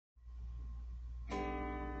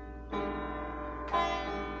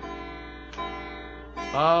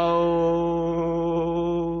Oh,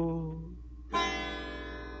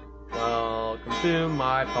 welcome to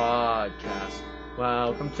my podcast.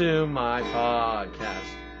 Welcome to my podcast.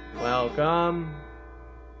 Welcome.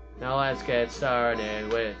 Now let's get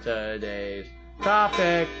started with today's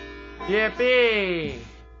topic. Yippee!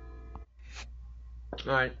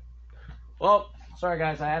 Alright. Well, sorry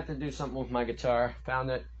guys, I have to do something with my guitar. Found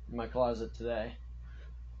it in my closet today.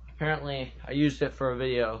 Apparently, I used it for a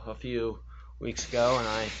video a few weeks ago and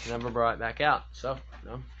I never brought it back out. So,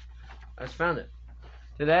 I just found it.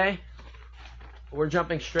 Today, we're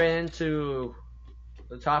jumping straight into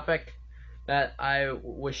the topic that I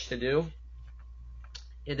wish to do.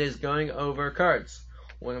 It is going over cards.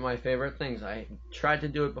 One of my favorite things. I tried to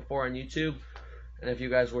do it before on YouTube, and if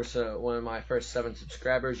you guys were one of my first 7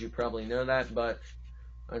 subscribers, you probably know that, but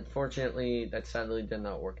unfortunately, that sadly did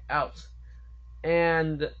not work out.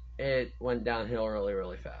 And it went downhill really,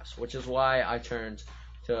 really fast, which is why I turned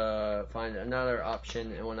to find another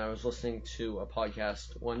option. And when I was listening to a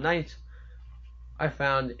podcast one night, I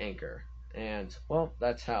found Anchor. And, well,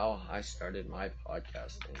 that's how I started my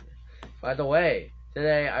podcasting. By the way,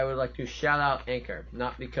 today I would like to shout out Anchor,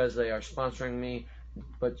 not because they are sponsoring me,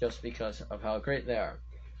 but just because of how great they are.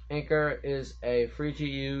 Anchor is a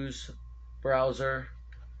free-to-use browser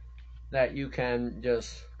that you can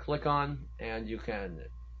just click on, and you can,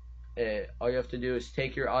 all you have to do is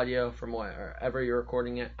take your audio from wherever you're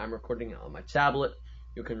recording it. I'm recording it on my tablet.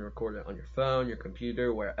 You can record it on your phone, your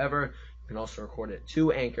computer, wherever. You can also record it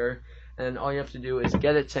to Anchor, and all you have to do is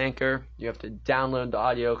get it to Anchor. You have to download the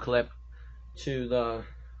audio clip to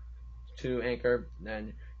Anchor,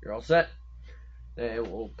 then you're all set. It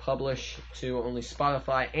will publish to only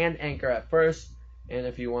Spotify and Anchor at first, and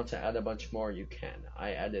if you want to add a bunch more, you can.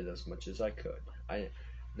 I added as much as I could.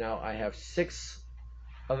 Now I have 6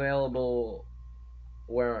 available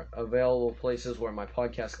places where my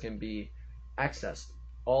podcast can be accessed.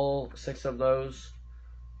 All 6 of those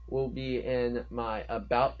will be in my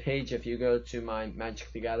About page if you go to my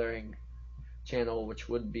Magic the Gathering channel, which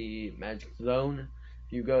would be Magic Zone.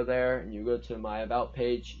 If you go there and you go to my About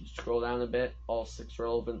page, you scroll down a bit, all 6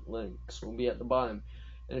 relevant links will be at the bottom.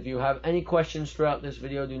 And if you have any questions throughout this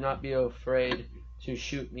video, do not be afraid to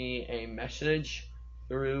shoot me a message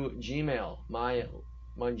through Gmail. My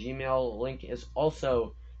Gmail link is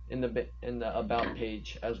also in the About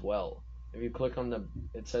page as well. If you click on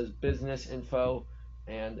it says business info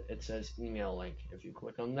and it says email link. If you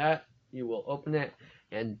click on that, you will open it,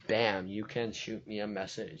 and bam, you can shoot me a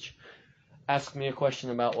message. Ask me a question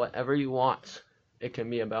about whatever you want. It can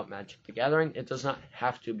be about Magic the Gathering. It does not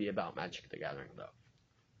have to be about Magic the Gathering, though.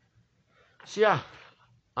 So yeah,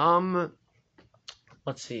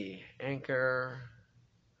 let's see, Anchor.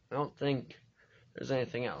 I don't think there's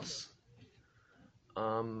anything else.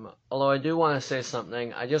 Although I do want to say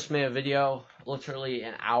something. I just made a video literally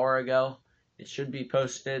an hour ago. It should be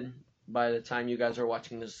posted by the time you guys are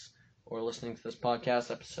watching this or listening to this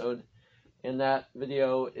podcast episode. And that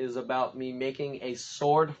video is about me making a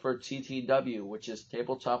sword for TTW, which is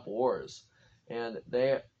Tabletop Wars. And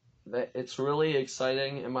it's really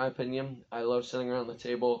exciting, in my opinion. I love sitting around the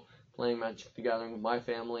table playing Magic the Gathering with my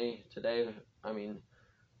family today. I mean,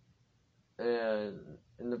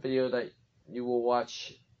 in the video that you will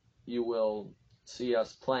watch, you will see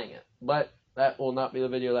us playing it. But that will not be the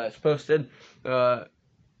video that is posted.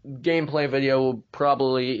 Gameplay video will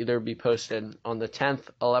probably either be posted on the 10th,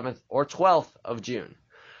 11th, or 12th of June.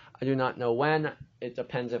 I do not know when. It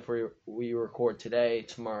depends if we record today,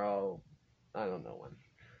 tomorrow. I don't know when.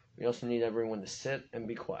 We also need everyone to sit and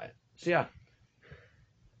be quiet. So yeah.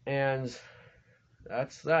 And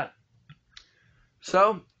that's that.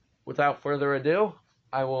 So, without further ado,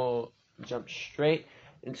 I will jump straight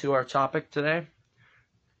into our topic today.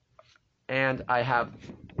 And I have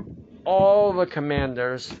all the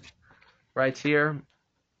commanders right here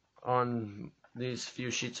on these few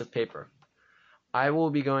sheets of paper. I will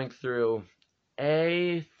be going through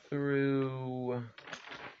A through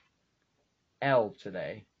L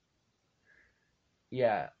today.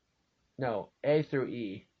 A through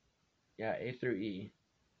E. Yeah, A through E.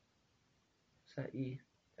 Is that E?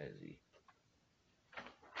 That is E.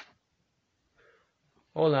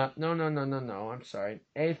 Hold on. No. I'm sorry.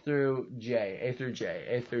 A through J.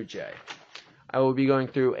 I will be going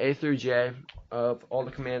through A through J of all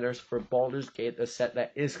the commanders for Baldur's Gate, the set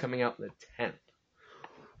that is coming out the 10th.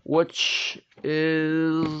 Which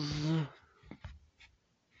is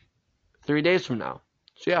 3 days from now.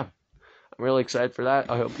 So yeah. I'm really excited for that.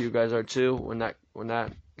 I hope you guys are too when that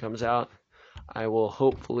comes out. I will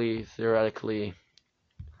hopefully, theoretically,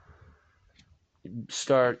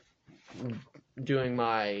 start doing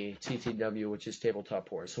my TTW, which is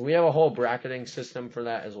Tabletop Wars. So we have a whole bracketing system for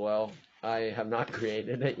that as well. I have not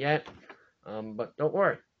created it yet, but don't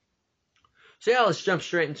worry. So yeah, let's jump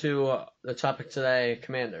straight into the topic today,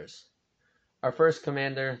 commanders. Our first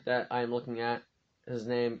commander that I'm looking at, his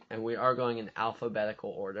name, and we are going in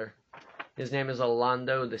alphabetical order. His name is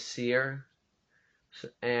Orlando the Seer,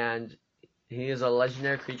 and he is a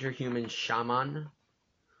legendary creature, human shaman.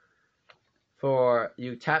 For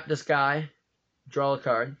you tap this guy, draw a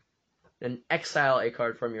card, then exile a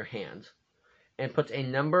card from your hand, and put a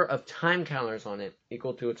number of time counters on it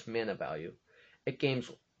equal to its mana value. It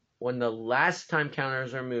gains when the last time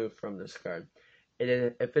counters are removed from this card.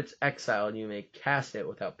 If it's exiled, you may cast it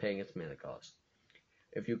without paying its mana cost.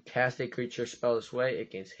 If you cast a creature spell this way,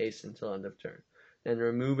 it gains haste until end of turn. Then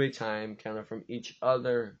remove a time counter from each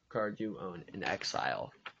other card you own in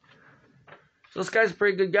exile. So this guy's a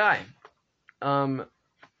pretty good guy.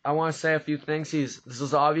 I want to say a few things. This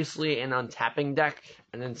is obviously an untapping deck,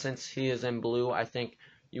 and then since he is in blue, I think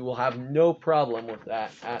you will have no problem with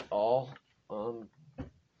that at all.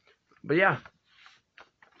 But yeah.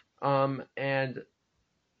 And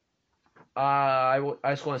I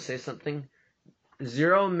just want to say something.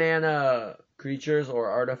 0 mana creatures or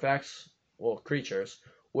artifacts, well, creatures,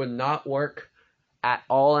 would not work at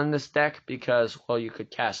all in this deck because, well, you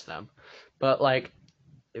could cast them. But, like,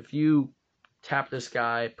 if you tap this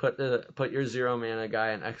guy, put your 0 mana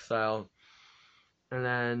guy in exile, and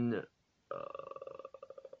then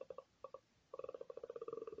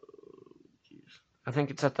I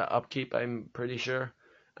think it's at the upkeep, I'm pretty sure.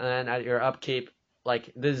 And then at your upkeep,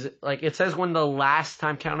 like it says when the last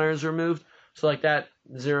time counter is removed, so like that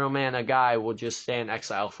 0 mana guy will just stay in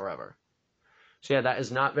exile forever. So yeah, that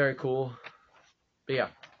is not very cool. But yeah.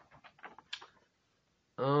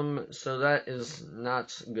 So that is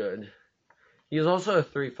not good. He's also a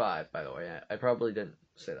 3/5, by the way. I probably didn't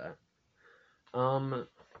say that.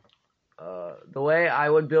 The way I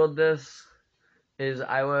would build this is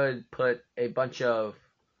I would put a bunch of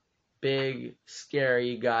big,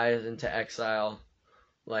 scary guys into exile,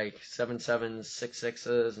 like 7/7s,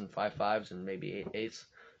 6/6s, and 5/5s, and maybe 8/8s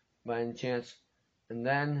by any chance. And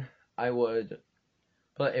then I would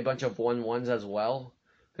put a bunch of 1/1s as well,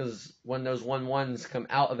 because when those 1/1s come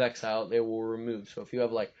out of exile, they will remove. So if you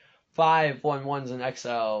have like 5 1/1s in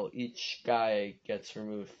exile, each guy gets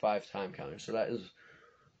removed 5 time counters. So that is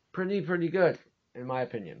pretty good, in my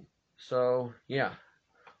opinion. So, yeah.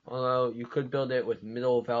 Although, you could build it with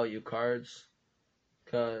middle value cards,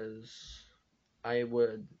 because I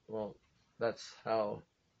would, well, that's how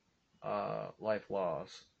life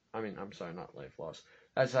loss. I'm sorry, not life loss.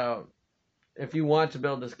 That's how, if you want to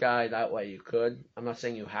build this guy that way, you could. I'm not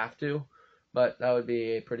saying you have to, but that would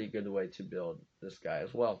be a pretty good way to build this guy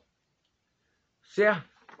as well. So yeah,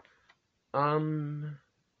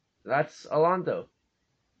 that's Orlando.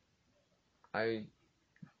 I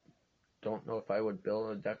don't know if I would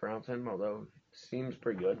build a deck around him, although it seems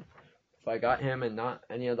pretty good. If I got him and not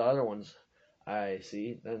any of the other ones I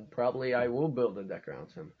see, then probably I will build a deck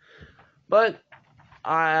around him. But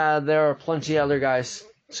there are plenty of other guys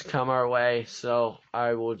to come our way, so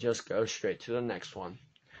I will just go straight to the next one.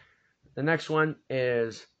 The next one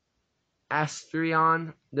is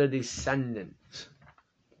Astrion the Descendant.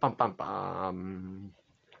 Bum, bum, bum.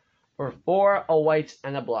 For 4, a white,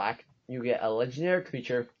 and a black, you get a legendary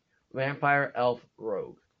creature, vampire, elf,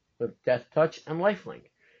 rogue, with death touch and lifelink.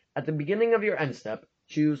 At the beginning of your end step,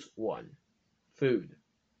 choose 1. Feed.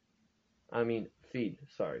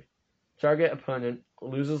 Target opponent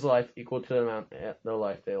loses life equal to the amount of the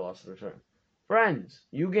life they lost this turn. Friends,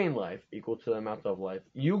 you gain life equal to the amount of life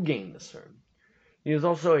you gain this turn. He is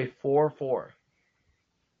also a 4/4.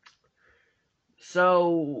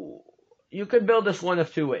 So, you could build this one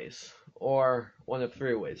of 2 ways, or one of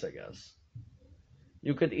 3 ways, I guess.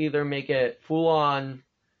 You could either make it full on,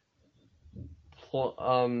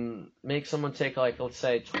 make someone take, like, let's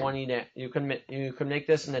say 20. You can make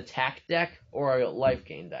this an attack deck or a life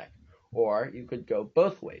gain deck, or you could go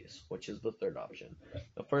both ways, which is the third option.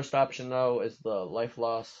 The first option, though, is the life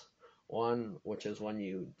loss one, which is when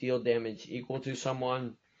you deal damage equal to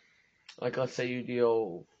someone. Like, let's say you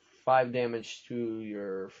deal 5 damage to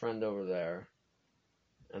your friend over there,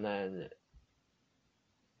 and then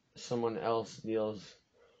someone else deals,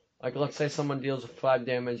 like, let's say someone deals 5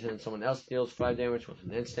 damage and someone else deals 5 damage with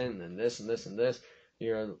an instant, and then this and this and this.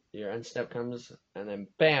 Your end step comes, and then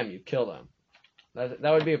bam, you kill them. That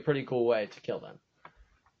would be a pretty cool way to kill them.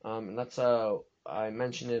 And that's I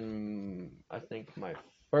mentioned in, I think, my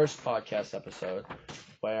first podcast episode,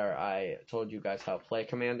 where I told you guys how to play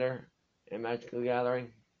Commander in Magic the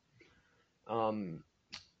Gathering.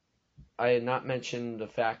 I had not mentioned the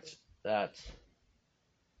fact that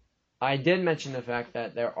I did mention the fact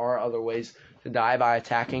that there are other ways to die by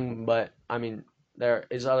attacking, but I mean there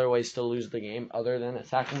is other ways to lose the game other than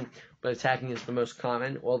attacking, but attacking is the most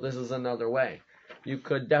common. Well, this is another way. You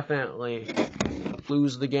could definitely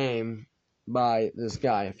lose the game by this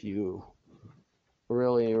guy if you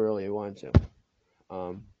really, really want to.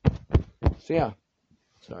 So yeah,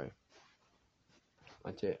 sorry,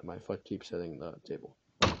 my foot keeps hitting the table.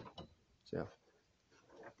 So yeah.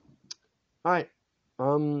 All right.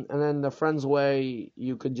 And then the friend's way,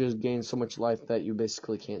 you could just gain so much life that you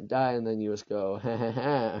basically can't die, and then you just go ha ha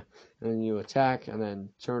ha, and then you attack, and then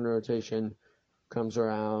turn rotation comes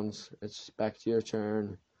around. It's back to your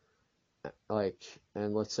turn.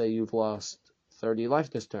 And let's say you've lost 30 life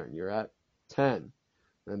this turn. You're at 10.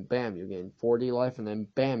 And bam, you gain 40 life, and then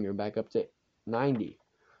bam, you're back up to 90.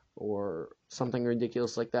 Or something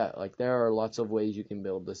ridiculous like that. Like, there are lots of ways you can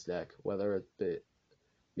build this deck, whether it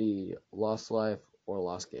be lost life or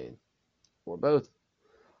lost gain. Or both.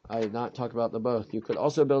 I did not talk about the both. You could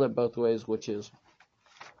also build it both ways, which is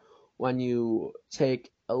when you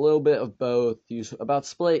take a little bit of both, you about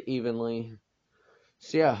split evenly.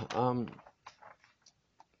 So yeah,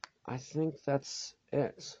 I think that's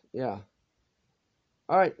it. Yeah.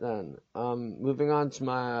 Alright then. Moving on to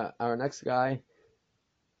our next guy.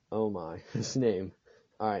 Oh my, his name.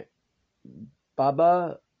 Alright.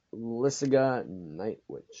 Baba Lysiga Night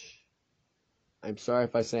Witch. I'm sorry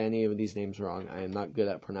if I say any of these names wrong. I am not good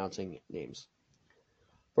at pronouncing names.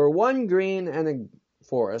 For 1 green and a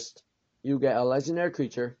forest, you get a legendary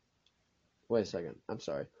creature. Wait a second. I'm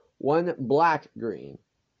sorry. 1 black green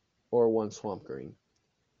or 1 swamp green.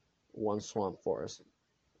 1 swamp forest.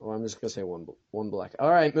 Or I'm just going to say one black.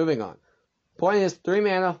 Alright, moving on. Point is 3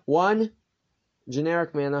 mana, 1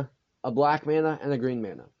 generic mana, a black mana, and a green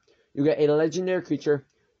mana. You get a legendary creature,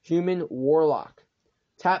 Human Warlock.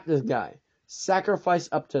 Tap this guy. Sacrifice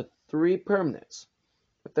up to 3 permanents.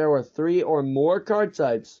 If there were 3 or more card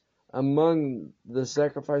types among the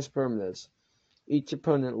sacrifice permanents, each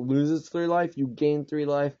opponent loses 3 life, you gain 3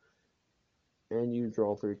 life, and you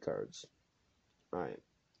draw 3 cards. Alright.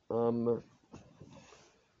 And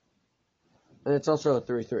it's also a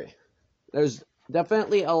 3/3. There's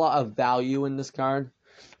definitely a lot of value in this card.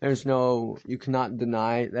 You cannot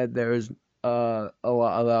deny that there's a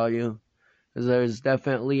lot of value. There's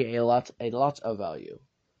definitely a lot of value.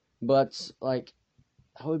 But, like,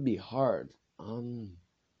 that would be hard. 3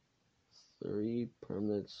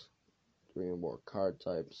 permanents, 3 or more card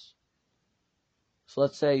types. So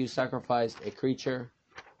let's say you sacrificed a creature,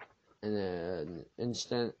 and an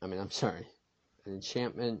enchantment,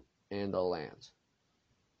 and a land.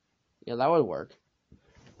 Yeah, that would work.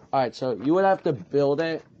 Alright, so you would have to build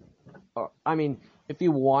it. If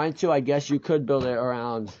you wanted to, I guess you could build it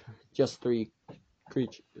around just 3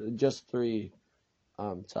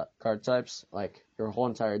 card types. Like, your whole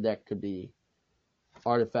entire deck could be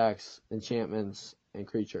artifacts, enchantments, and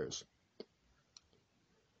creatures.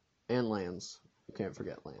 And lands. You can't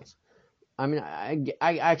forget lands.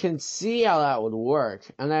 I can see how that would work.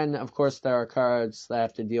 And then, of course, there are cards that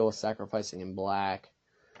have to deal with sacrificing in black.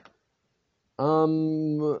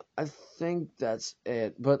 I think that's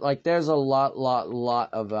it. But, like, there's a lot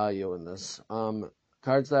of value in this.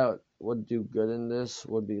 Cards that would do good in this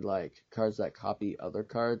would be, like, cards that copy other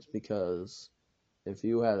cards, because if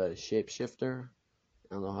you had a shapeshifter,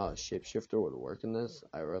 I don't know how a shapeshifter would work in this.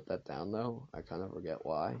 I wrote that down, though. I kind of forget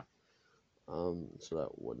why. So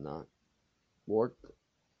that would not work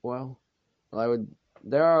well.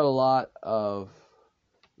 There are a lot of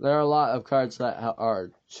cards that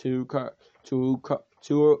are two card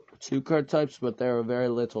types, but there are very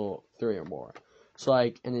little 3 or more. So,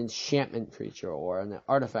 like, an enchantment creature or an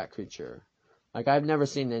artifact creature. Like, I've never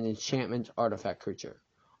seen an enchantment artifact creature,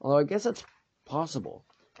 although I guess it's possible.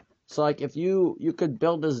 So, like, if you could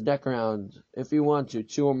build this deck around, if you want to,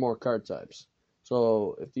 2 or more card types.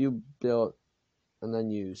 So if you build, and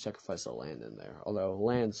then you sacrifice a land in there. Although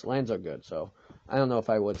lands are good, so I don't know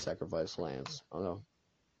if I would sacrifice lands. Although,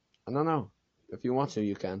 I don't know. If you want to,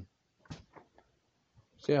 you can.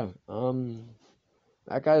 So yeah,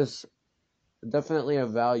 that guy's definitely a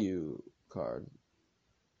value card.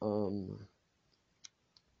 I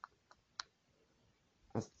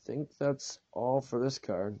think that's all for this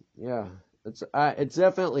card. Yeah, it's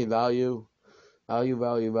definitely value,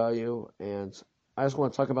 and I just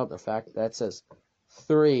want to talk about the fact that it says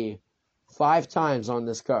 5 times on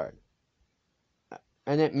this card,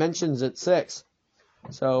 and it mentions it 6.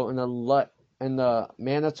 So in the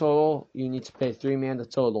mana total, you need to pay 3 mana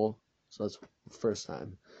total. So that's the first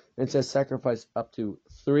time. And it says sacrifice up to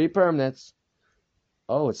 3 permanents,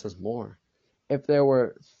 Oh, it says more. If there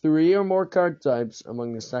were 3 or more card types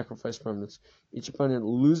among the sacrifice permanents, each opponent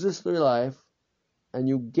loses 3 life, and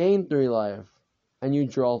you gain 3 life, and you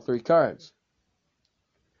draw 3 cards.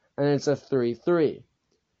 And it's a 3/3.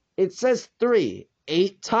 It says 3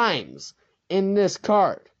 8 times in this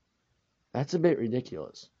card. That's a bit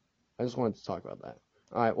ridiculous. I just wanted to talk about that.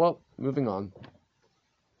 Alright, well, moving on.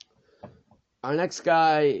 Our next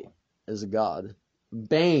guy is a god.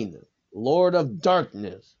 Bane, Lord of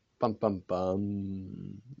Darkness. Bum bum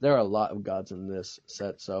bum. There are a lot of gods in this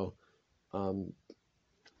set, so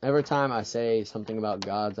every time I say something about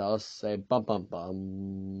gods, I'll say bum bum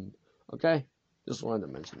bum. Okay? Just wanted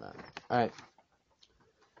to mention that. Alright.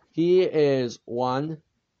 He is 1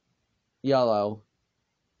 yellow,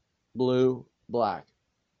 blue, black.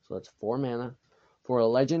 So that's 4 mana for a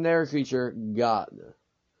legendary creature, God.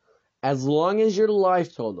 As long as your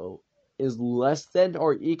life total is less than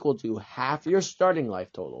or equal to half your starting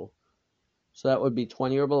life total, so that would be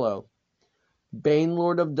 20 or below, Bane,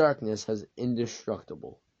 Lord of Darkness has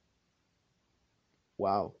indestructible.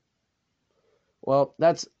 Wow. Well,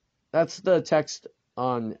 that's the text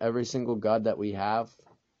on every single god that we have,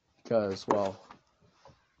 because, well,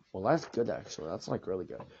 that's good, actually. That's, like, really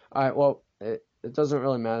good. Alright, well, it doesn't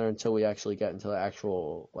really matter until we actually get into the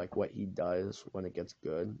actual, like, what he does when it gets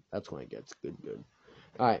good. That's when it gets good.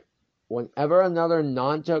 Alright. Whenever another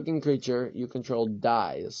non-token creature you control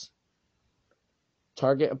dies,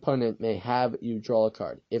 target opponent may have you draw a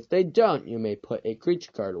card. If they don't, you may put a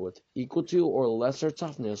creature card with equal to or lesser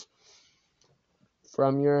toughness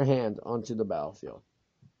from your hand onto the battlefield.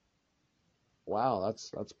 Wow,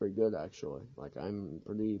 that's pretty good, actually. Like, I'm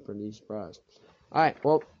pretty surprised. Alright,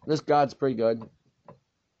 well, this god's pretty good.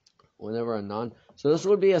 Whenever a non... So this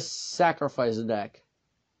would be a sacrifice deck.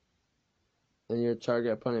 And your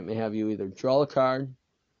target opponent may have you either draw a card,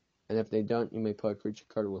 and if they don't, you may put a creature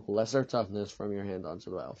card with lesser toughness from your hand onto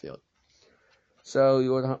the battlefield. So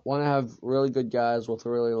you would want to have really good guys with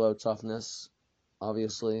really low toughness,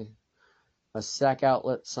 obviously. A sack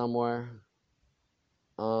outlet somewhere.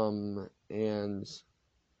 And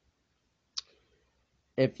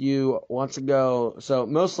if you want to go... So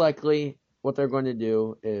most likely, what they're going to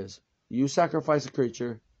do is you sacrifice a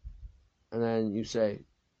creature, and then you say,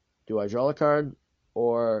 do I draw a card,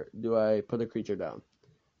 or do I put a creature down?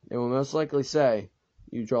 They will most likely say,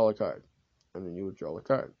 you draw a card, and then you would draw a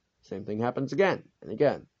card. Same thing happens again, and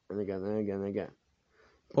again, and again, and again, and again.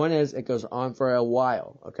 Point is, it goes on for a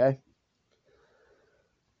while, okay?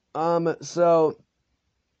 So,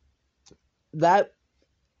 that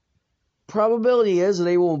probability is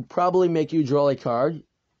they will probably make you draw a card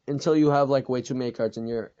until you have, like, way too many cards in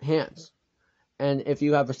your hands. And if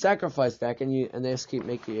you have a sacrifice deck and they just keep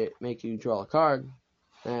make you draw a card,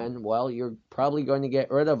 then, well, you're probably going to get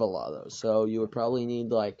rid of a lot of those. So you would probably need,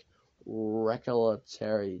 like,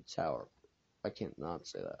 Regulatory Tower. I can't not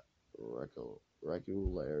say that.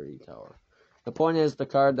 Regulatory Tower. The point is the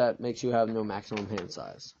card that makes you have no maximum hand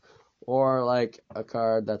size. Or, like, a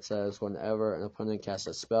card that says whenever an opponent casts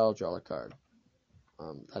a spell, draw a card.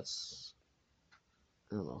 That's...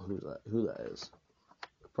 I don't know who that is.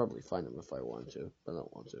 Probably find them if I want to, but I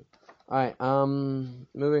don't want to. Alright,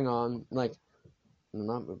 moving on. Like, no,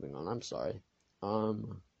 not moving on, I'm sorry. I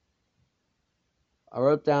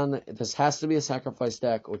wrote down that this has to be a sacrifice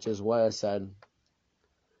deck, which is what I said.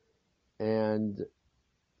 And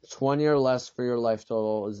 20 or less for your life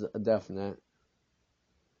total is a definite.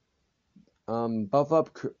 Buff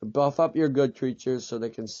up your good creatures so they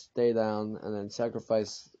can stay down, and then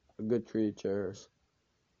sacrifice good creatures.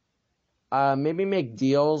 Maybe make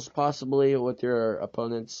deals, possibly, with your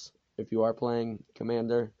opponents, if you are playing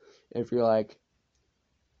Commander. If you're like,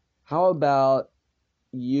 how about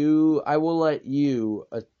I will let you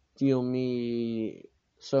deal me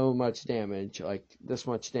so much damage, like this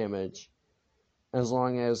much damage, as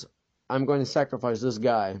long as I'm going to sacrifice this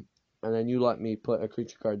guy, and then you let me put a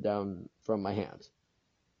creature card down from my hand.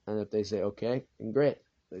 And if they say okay, then great.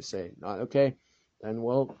 If they say not okay, then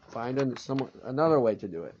we'll find another way to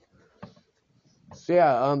do it. So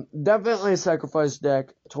yeah, definitely a sacrifice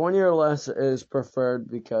deck. 20 or less is preferred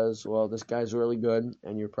because, well, this guy's really good,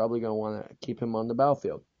 and you're probably going to want to keep him on the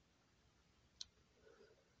battlefield.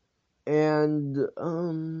 And,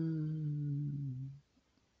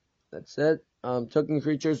 that's it. Token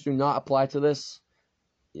creatures do not apply to this.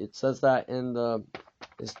 It says that in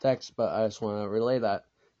this text, but I just want to relay that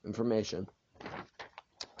information.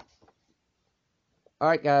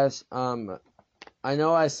 Alright, guys, I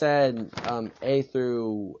know I said A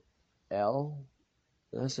through L.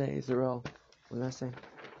 Did I say A through L? What did I say?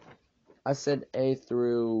 I said A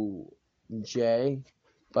through J.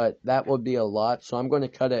 but that would be a lot. So I'm going to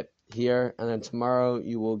cut it here, and then tomorrow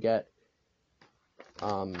you will get,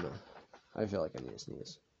 I feel like I need to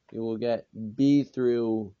sneeze. You will get B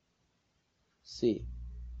through C.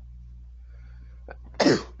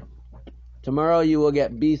 Tomorrow you will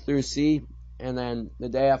get B through C, and then the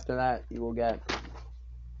day after that you will get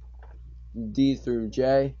D through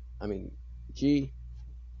G, and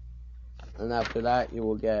after that you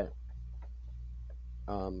will get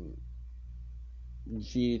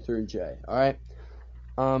G through J. All right.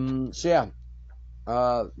 So yeah.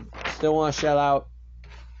 Still want to shout out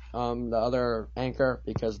the other Anchor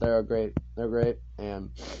because they're great, and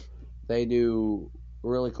they do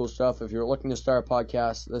really cool stuff. If you're looking to start a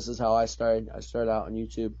podcast, this is how I started. I started out on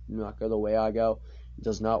YouTube. Do not go the way I go. It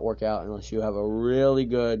does not work out unless you have a really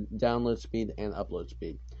good download speed and upload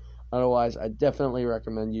speed. Otherwise, I definitely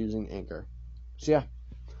recommend using Anchor. So yeah.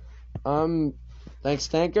 Thanks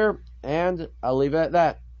to Anchor, and I'll leave it at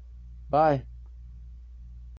that. Bye.